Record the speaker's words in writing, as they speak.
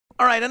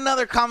All right,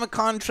 another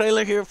Comic-Con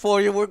trailer here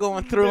for you. We're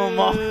going through them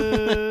all.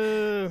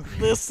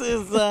 This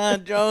is,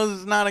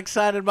 Joe's not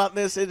excited about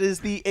this. It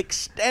is the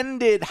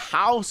extended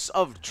House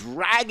of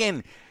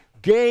Dragon.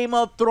 Game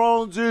of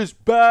Thrones is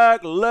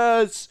back.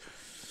 Let's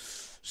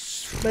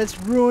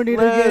ruin it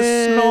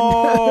again.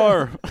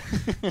 Snore.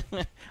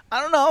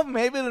 I don't know.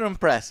 Maybe it'll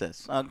impress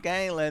us.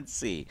 Okay, let's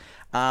see.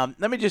 Let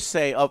me just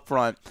say up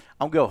front,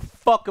 I don't give a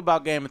fuck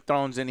about Game of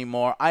Thrones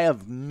anymore. I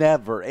have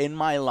never in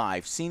my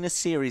life seen a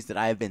series that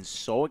I have been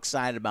so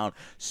excited about,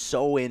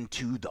 so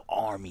into the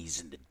armies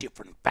and the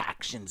different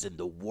factions and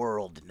the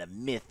world and the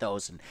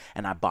mythos.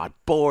 And I bought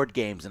board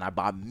games and I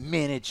bought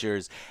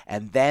miniatures.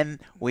 And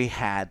then we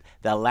had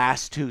the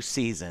last 2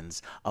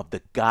 seasons of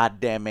the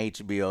goddamn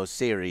HBO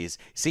series.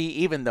 See,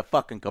 even the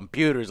fucking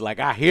computers like,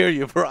 I hear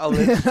you, bro.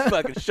 Let's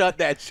fucking shut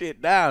that shit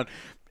down.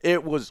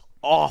 It was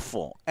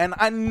awful, and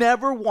I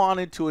never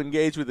wanted to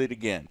engage with it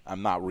again. I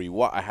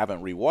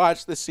haven't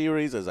rewatched the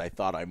series as I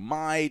thought I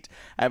might.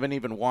 I haven't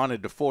even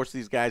wanted to force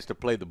these guys to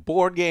play the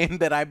board game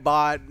that I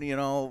bought. You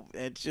know,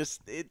 it's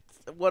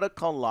what a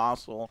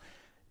colossal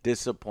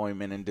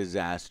disappointment and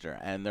disaster.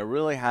 And there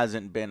really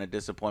hasn't been a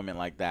disappointment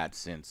like that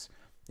since,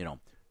 you know,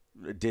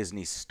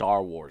 Disney's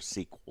Star Wars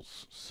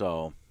sequels.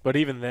 So, but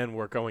even then,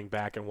 we're going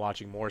back and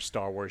watching more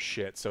Star Wars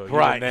shit. So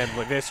right. Even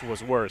then, this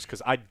was worse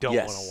because I don't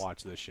want to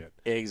watch this shit.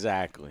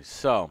 Exactly.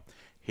 So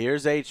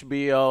here's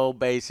HBO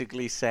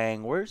basically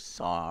saying, "We're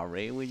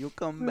sorry. Will you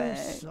come back?"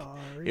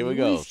 Sorry. Here we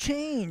go. We've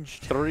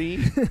changed.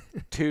 3,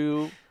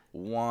 2,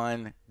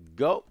 1,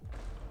 go.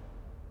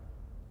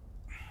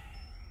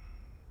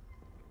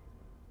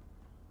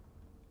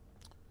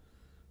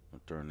 I'll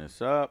turn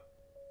this up.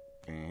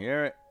 Can you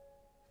hear it?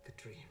 The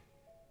dream.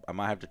 I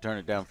might have to turn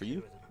it down for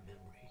you. Than a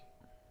memory.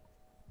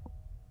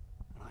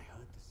 And I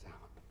heard the sound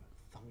of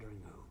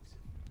thundering hooves,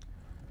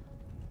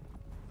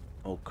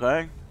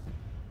 Okay.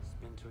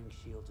 splintering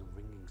shields and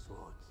ringing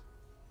swords.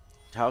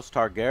 House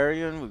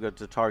Targaryen. We got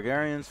the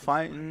Targaryens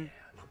fighting. And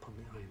up on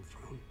the Iron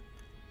Throne.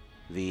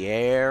 The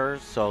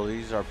heirs. So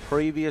these are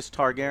previous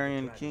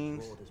Targaryen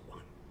kings. Lord is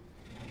one.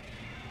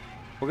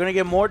 We're going to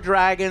get more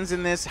dragons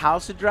in this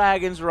House of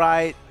Dragons,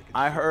 right?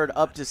 I heard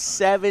up to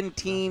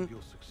 17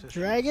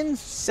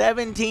 Dragons?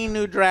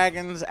 new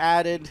dragons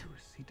added.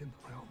 And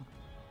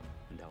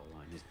our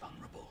line is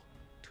vulnerable,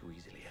 too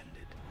easily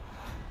ended.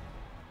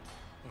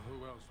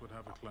 Who else would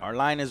have a claim? Our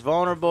line is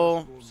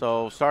vulnerable,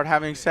 so start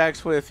having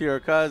sex with your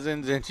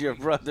cousins and your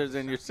brothers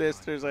and your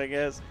sisters, I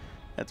guess.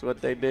 That's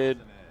what they did.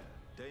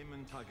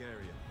 Daemon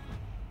Targaryen.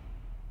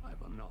 I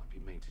will not be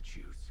made to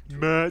choose.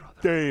 Matt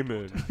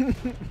Damon.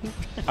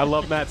 I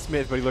love Matt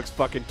Smith, but he looks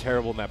fucking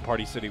terrible in that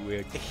Party City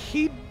wig.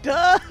 He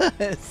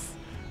does.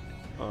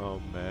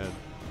 Oh, man.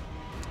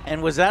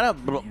 And was that a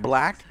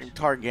black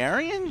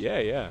Targaryen? Yeah,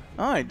 yeah.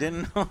 Oh, I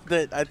didn't know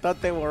that. I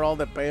thought they were all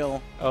the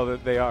pale. Oh,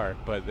 they are,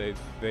 but they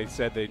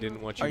said they didn't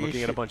want you Are you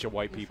looking at a sure? bunch of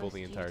white people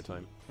the entire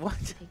time. What?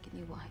 Take a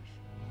new wife.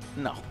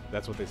 No.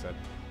 That's what they said.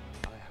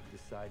 I have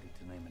decided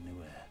to name a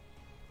new heir.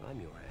 I'm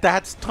your heir.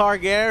 That's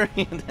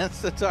Targaryen.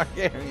 That's the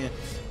Targaryen.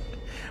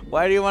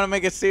 Why do you want to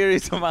make a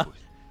series about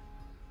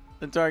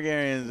the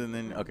Targaryens and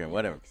then... Okay,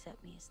 whatever.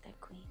 Accept me as their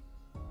queen.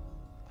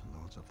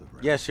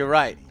 Yes, you're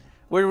right.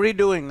 We're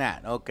redoing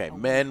that. Okay,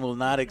 men will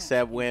not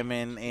accept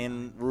women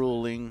in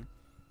ruling.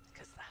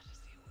 Because that is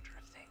the order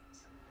of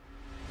things.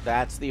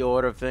 That's the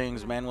order of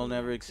things. Men will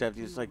never accept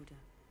you. It's like...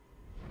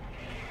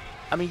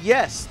 I mean,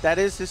 yes, that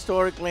is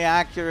historically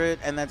accurate,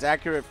 and that's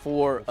accurate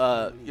for,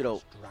 you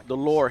know, the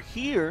lore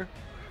here.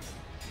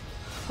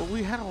 But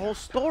we had a whole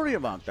story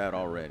about that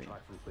already.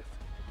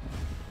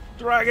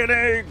 Dragon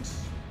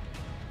eggs!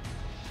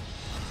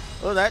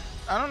 Oh, that...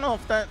 I don't know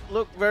if that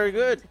looked very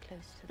good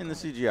in the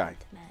CGI.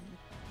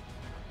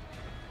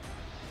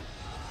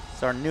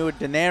 It's our new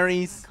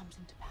Daenerys.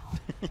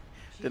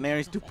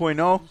 Daenerys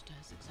 2.0.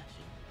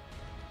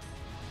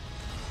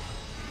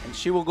 And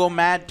she will go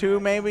mad too,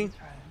 maybe?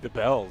 The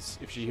bells.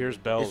 If she hears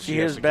bells, If she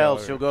hears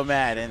bells, she'll go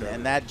mad.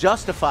 And that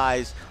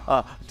justifies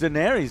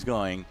Daenerys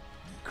going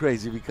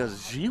crazy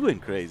because she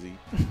went crazy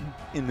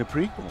in the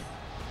prequel.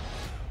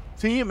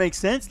 See, it makes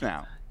sense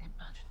now.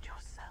 Imagine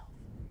yourself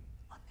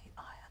on the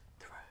Iron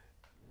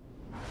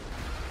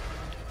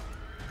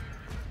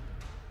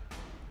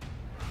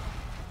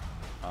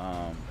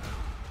Throne.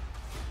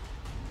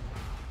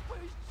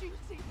 Where is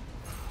duty?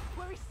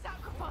 Where is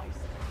sacrifice?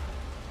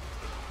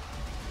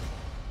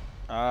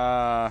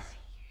 I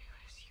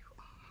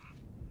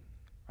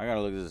gotta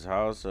look at this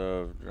House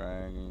of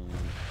Dragons.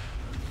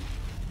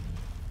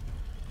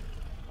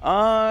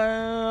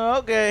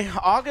 Okay,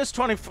 August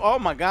 24th. Oh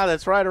my God,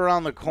 that's right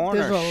around the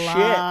corner. There's a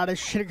lot of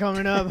shit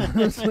coming up.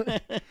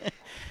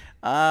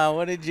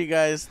 What did you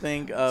guys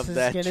think of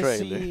that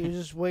trailer? You're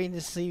just waiting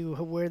to see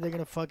where they're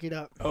gonna fuck it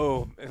up.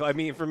 Oh, I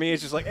mean, for me,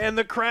 it's just like, and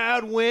the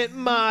crowd went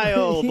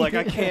mild. Like,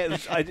 I can't.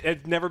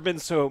 I've never been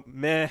so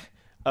meh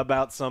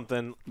about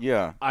something.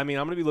 Yeah. I mean,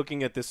 I'm going to be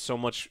looking at this so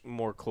much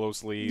more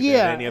closely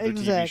than any other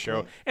TV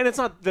show. And it's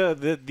not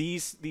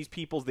these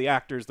people, the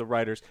actors, the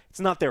writers, it's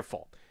not their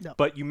fault. No.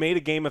 But you made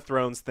a Game of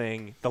Thrones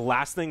thing. The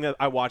last thing that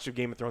I watched of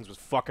Game of Thrones was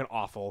fucking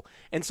awful,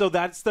 and so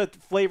that's the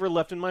flavor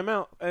left in my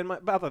mouth and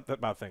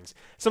about things.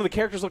 Some of the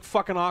characters look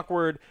fucking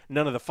awkward.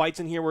 None of the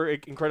fights in here were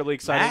incredibly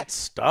exciting. Matt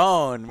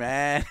Stone,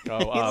 man. Oh,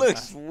 he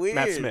looks weird.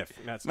 Matt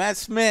Smith. Matt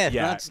Smith,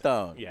 Yeah, not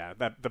Stone. Yeah,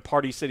 the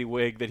Party City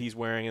wig that he's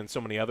wearing and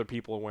so many other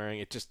people are wearing,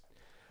 it just,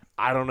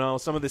 I don't know.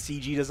 Some of the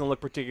CG doesn't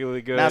look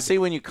particularly good. Now, see,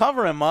 when you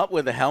cover him up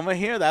with a helmet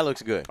here, that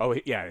looks good. Oh,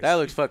 yeah. That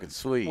looks fucking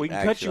sweet. Well, he can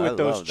actually. cut you with I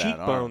those love that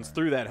cheekbones armor.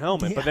 through that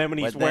helmet, but then when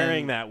he's But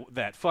then- wearing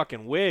that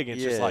fucking wig,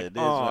 it's just like, it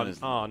is oh, what it's-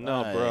 oh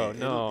no, bro,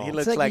 no. He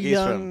looks It's like a he's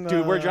young, from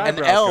Dude, where'd your an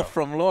eyebrows elf go?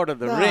 from Lord of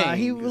the Nah, Rings.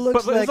 he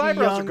looks but his like a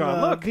eyebrows are young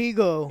gone, look.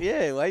 Vigo.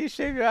 Yeah, why you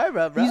shave your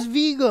eyebrow, bro? He's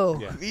Vigo.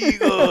 Yeah.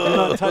 Vigo. Do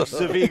not touch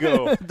the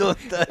Vigo.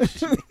 Don't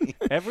touch me.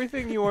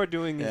 Everything you are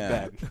doing is Yeah.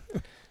 bad.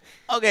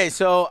 Okay,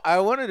 so I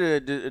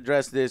wanted to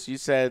address this. You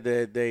said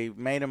that they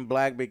made him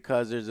black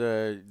because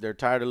they're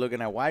tired of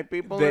looking at white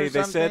people. They or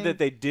said something? that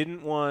they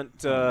didn't want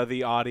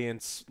the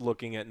audience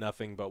looking at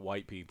nothing but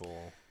white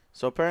people.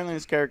 So apparently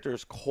this character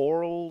is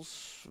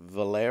Corals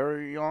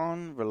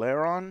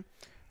Valeron.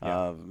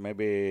 Yeah.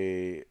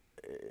 Maybe,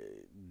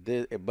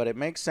 but it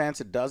makes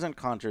sense. It doesn't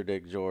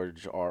contradict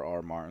George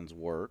R.R. Martin's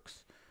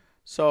works.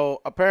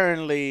 So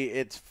apparently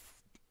it's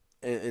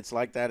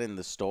like that in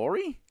the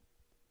story.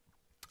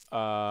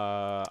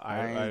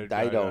 I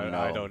don't know.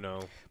 I don't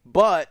know.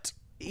 But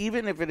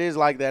even if it is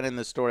like that in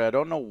the story, I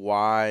don't know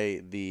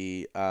why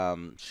the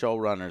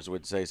showrunners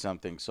would say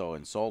something so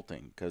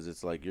insulting. Because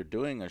it's like you're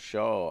doing a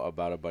show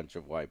about a bunch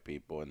of white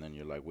people, and then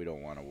you're like, we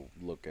don't want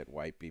to look at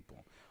white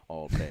people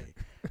all day.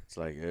 It's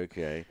like,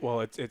 okay. Well,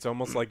 it's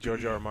almost like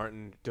George R. R.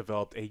 Martin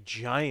developed a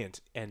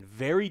giant and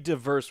very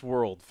diverse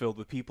world filled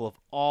with people of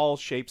all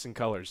shapes and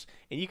colors,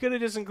 and you could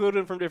have just included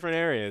them from different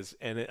areas.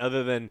 And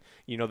other than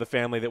the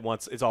family that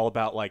wants, it's all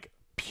about like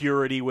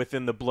purity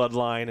within the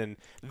bloodline, and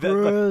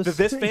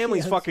this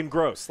family's Yes. fucking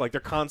gross. Like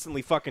they're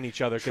constantly fucking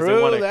each other because True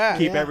they want to that.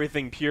 keep Yeah.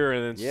 everything pure.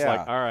 And it's just Yeah.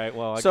 like, all right,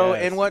 well, I So,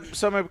 guess. in what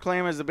some have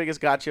claimed is the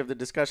biggest gotcha of the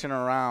discussion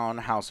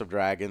around House of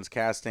Dragons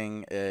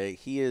casting,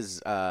 he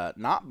is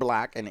not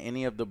black in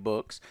any of the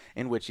books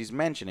in which he's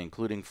mentioned,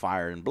 including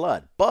Fire and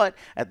Blood. But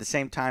at the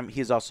same time,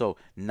 he is also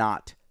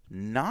not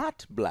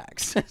black,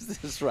 says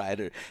this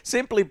writer.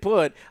 Simply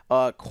put,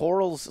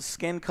 Coral's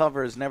skin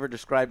color is never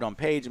described on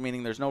page,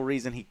 meaning there's no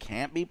reason he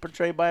can't be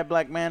portrayed by a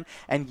black man.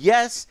 And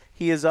yes,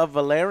 he is of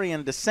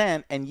Valerian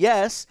descent. And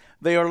yes,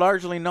 they are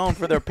largely known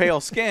for their pale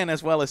skin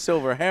as well as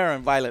silver hair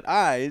and violet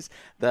eyes.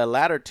 The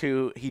latter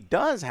two he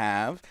does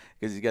have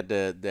because he's got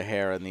the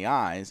hair and the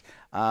eyes.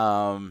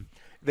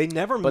 they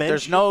never But there's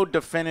mention- no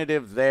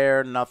definitive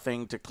there,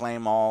 nothing to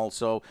claim all.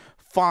 So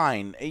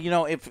fine,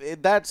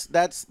 if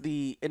that's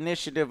the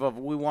initiative of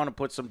we want to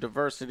put some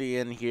diversity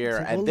in here,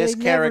 Well, and this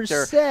they never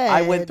character,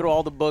 I went said- through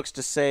all the books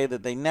to say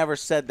that they never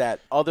said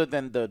that, other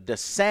than the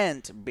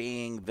descent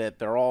being that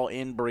they're all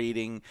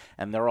inbreeding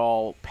and they're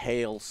all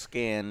pale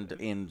skinned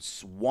in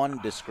one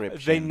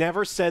description. They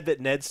never said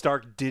that Ned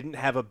Stark didn't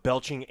have a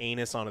belching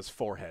anus on his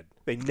forehead.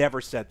 They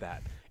never said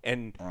that.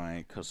 And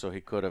Right, so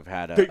he could have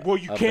had well,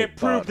 you a can't big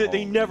prove that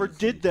they butthole. never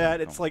did that.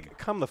 It's like,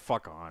 come the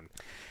fuck on.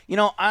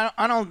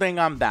 I don't think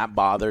I'm that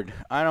bothered.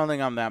 I don't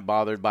think I'm that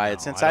bothered by it, No,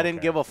 since I I don't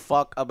didn't care. give a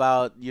fuck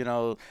about,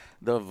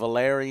 the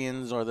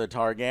Valerians or the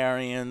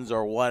Targaryens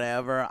or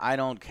whatever. I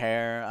don't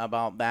care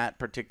about that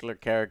particular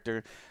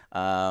character.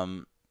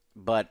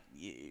 But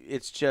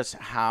it's just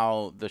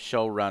how the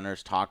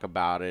showrunners talk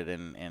about it,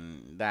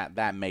 and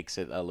that makes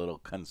it a little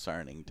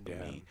concerning to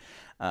me.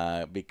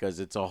 Because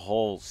it's a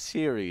whole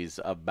series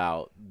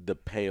about the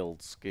pale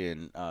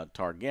skin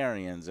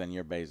Targaryens, and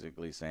you're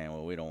basically saying,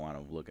 well, we don't want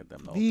to look at them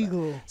the whole time.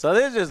 Vigo. So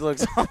this just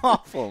looks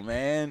awful,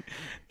 man.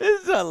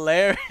 This is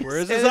hilarious.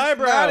 Where's his It's not-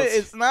 eyebrows?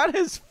 It's not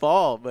his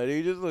fault, but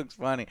he just looks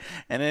funny.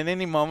 And at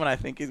any moment, I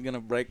think he's going to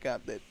break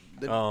out that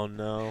Oh,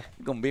 no.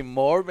 going to be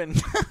Morbin.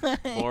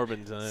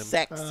 Morbin time.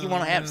 Sex. You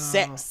want to have no.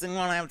 sex. You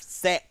want to have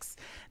sex.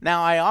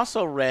 Now, I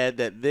also read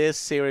that this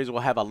series will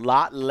have a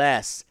lot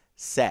less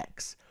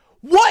sex.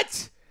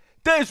 What?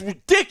 That is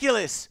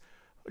ridiculous.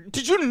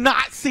 Did you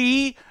not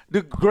see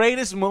the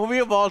greatest movie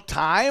of all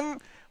time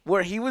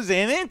where he was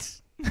in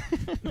it?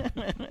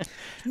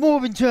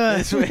 Moving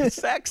time. It's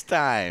sex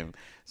time.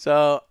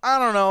 So, I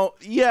don't know.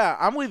 Yeah,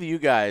 I'm with you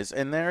guys.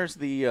 And there's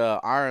the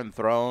Iron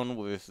Throne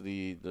with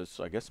this,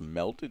 I guess,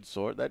 melted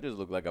sword. That just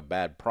looked like a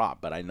bad prop,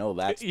 but I know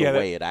that's the Yeah,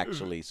 way it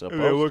actually supposed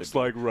It looks to be.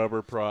 like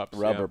rubber props.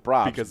 Rubber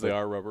props, Because they but-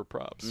 are rubber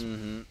props.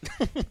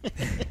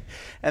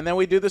 And then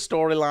we do the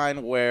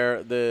storyline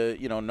where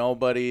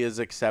nobody is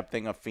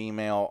accepting a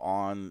female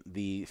on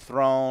the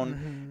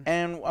throne.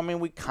 And, I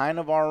mean, we kind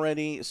of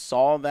already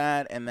saw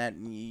that, and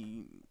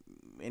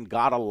and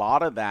got a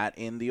lot of that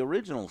in the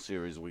original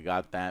series. We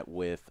got that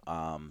with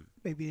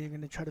Maybe they're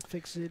gonna try to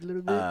fix it a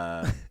little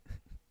bit.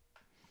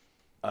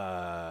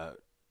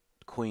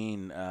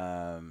 Queen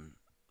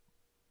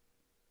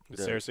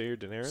Cersei or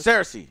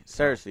Daenerys?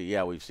 Cersei.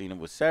 Yeah, we've seen it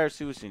with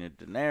Cersei. We've seen it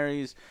with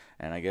Daenerys,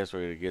 and I guess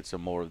we're gonna get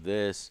some more of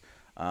this.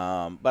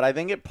 But I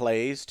think it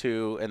plays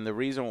to, and the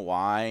reason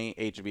why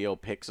HBO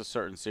picks a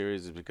certain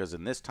series is because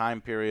in this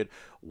time period,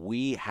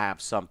 we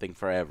have something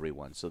for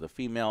everyone. So the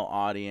female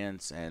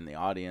audience and the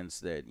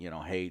audience that, you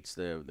know, hates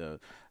the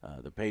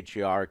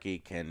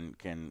patriarchy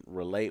can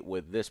relate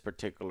with this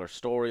particular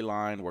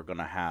storyline. We're going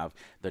to have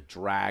the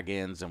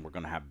dragons, and we're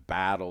going to have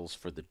battles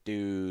for the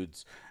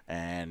dudes,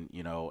 and,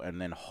 you know,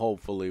 and then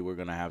hopefully we're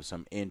going to have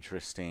some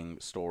interesting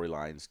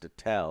storylines to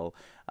tell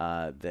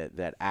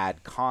that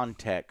add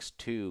context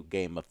to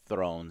Game of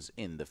Thrones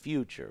in the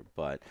future.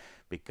 But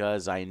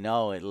because I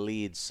know it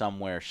leads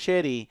somewhere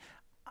shitty,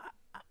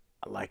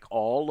 like,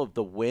 all of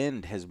the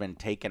wind has been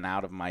taken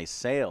out of my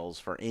sails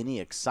for any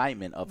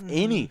excitement of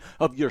any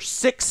of your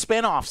 6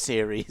 spinoff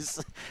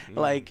series.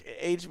 Like,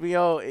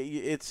 HBO,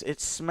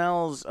 it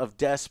smells of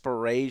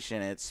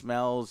desperation. It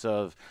smells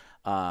of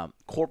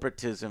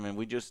corporatism, and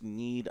we just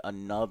need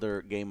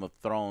another Game of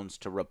Thrones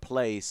to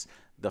replace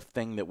the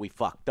thing that we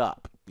fucked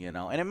up, you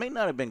know. And it may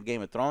not have been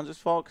Game of Thrones'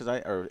 fault,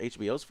 or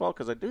HBO's fault,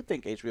 because I do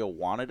think HBO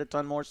wanted a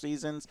ton more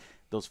seasons.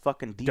 Those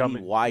fucking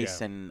D.B.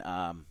 Weiss and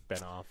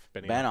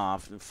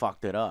Benioff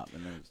fucked it up.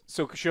 And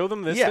so show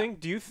them this thing.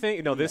 Do you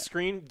think, this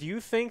screen, do you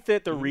think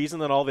that the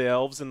reason that all the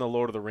elves in the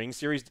Lord of the Rings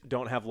series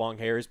don't have long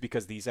hair is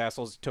because these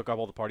assholes took up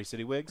all the Party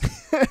City wigs?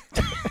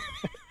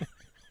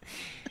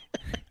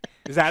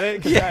 Is that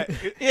it? Yeah.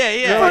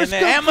 And the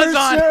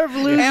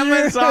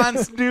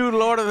Amazon's new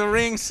Lord of the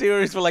Rings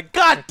series were like,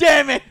 God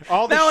damn it!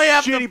 All the now we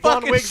have to blonde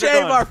fucking wigs are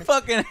shave gone." our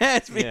fucking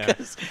heads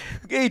because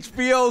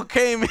HBO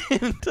came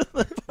into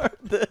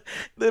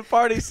the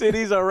party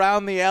cities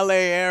around the LA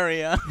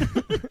area.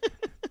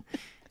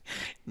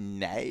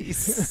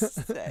 Nice.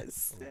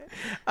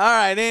 All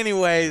right.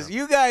 Anyways,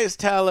 you guys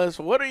tell us,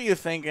 what are you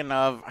thinking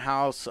of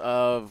House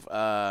of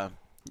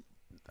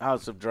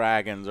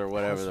Dragons, or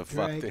whatever the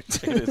fuck that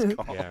shit is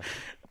called?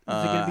 Is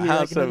it gonna be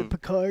like another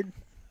Picard?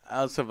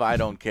 House of I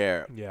Don't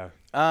Care. Yeah.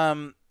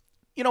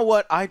 You know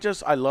what? I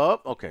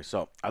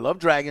love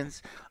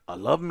dragons. I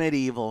love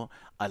medieval.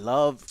 I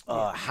love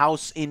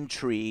house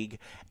intrigue.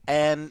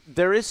 And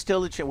there is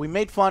still a chance. We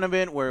made fun of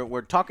it.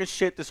 We're talking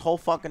shit this whole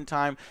fucking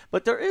time.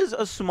 But there is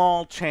a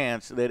small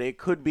chance that it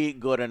could be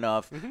good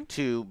enough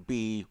to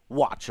be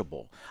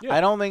watchable. Yeah. I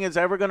don't think it's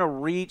ever going to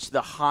reach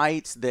the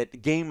heights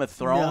that Game of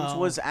Thrones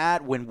was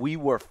at when we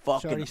were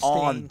fucking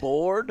on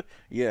board.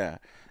 Yeah.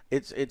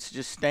 It's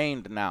just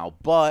stained now.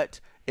 But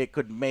it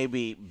could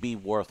maybe be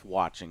worth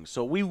watching.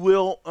 So we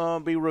will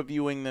be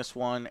reviewing this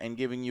one and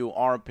giving you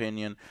our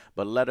opinion,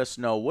 but let us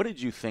know, what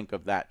did you think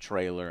of that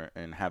trailer,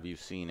 and have you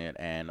seen it,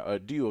 and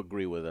do you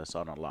agree with us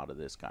on a lot of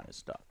this kind of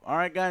stuff? All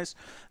right, guys,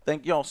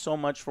 thank you all so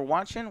much for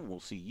watching. We'll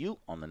see you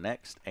on the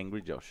next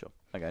Angry Joe Show.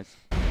 Bye,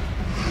 guys.